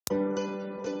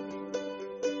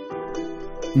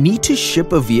Need to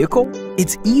ship a vehicle?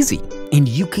 It's easy, and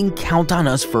you can count on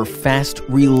us for fast,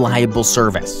 reliable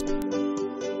service.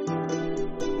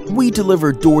 We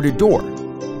deliver door-to-door,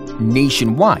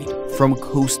 nationwide, from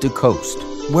coast to coast,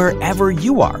 wherever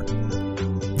you are.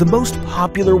 The most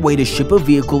popular way to ship a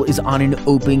vehicle is on an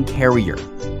open carrier,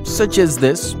 such as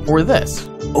this or this.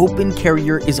 Open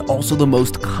carrier is also the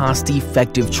most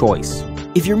cost-effective choice.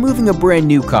 If you're moving a brand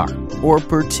new car, or a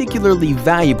particularly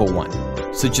valuable one,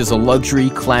 such as a luxury,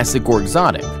 classic, or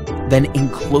exotic, then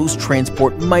enclosed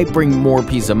transport might bring more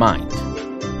peace of mind.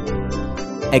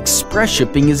 Express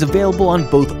shipping is available on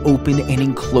both open and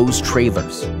enclosed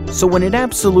trailers, so when it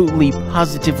absolutely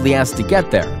positively has to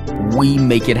get there, we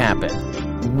make it happen.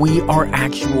 We are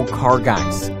actual car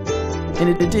guys. In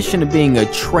addition to being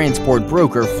a transport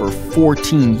broker for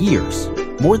 14 years,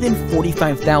 more than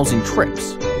 45,000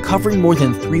 trips, covering more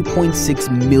than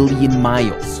 3.6 million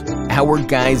miles, our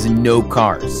guys know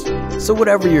cars. So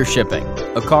whatever you're shipping,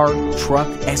 a car, truck,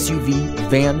 SUV,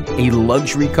 van, a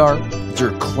luxury car,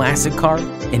 your classic car,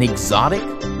 an exotic,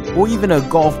 or even a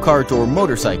golf cart or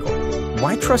motorcycle,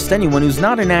 why trust anyone who's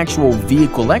not an actual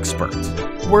vehicle expert?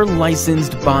 We're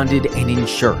licensed, bonded, and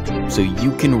insured, so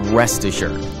you can rest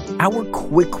assured. Our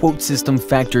quick quote system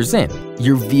factors in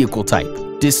your vehicle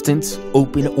type, distance,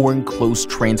 open or enclosed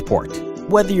transport,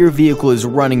 whether your vehicle is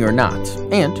running or not,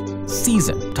 and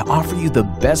season to offer you the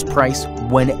best price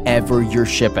whenever you're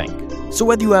shipping. So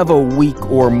whether you have a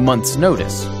week or month's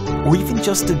notice, or even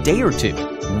just a day or two,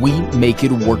 we make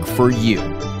it work for you.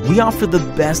 We offer the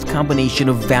best combination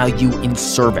of value and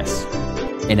service,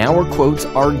 and our quotes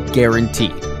are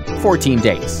guaranteed. 14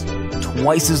 days,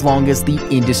 twice as long as the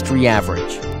industry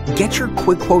average. Get your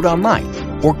quick quote online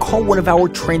or call one of our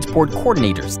transport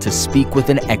coordinators to speak with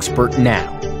an expert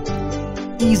now.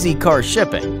 Easy Car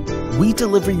Shipping. We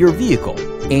deliver your vehicle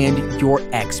and your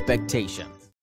expectations.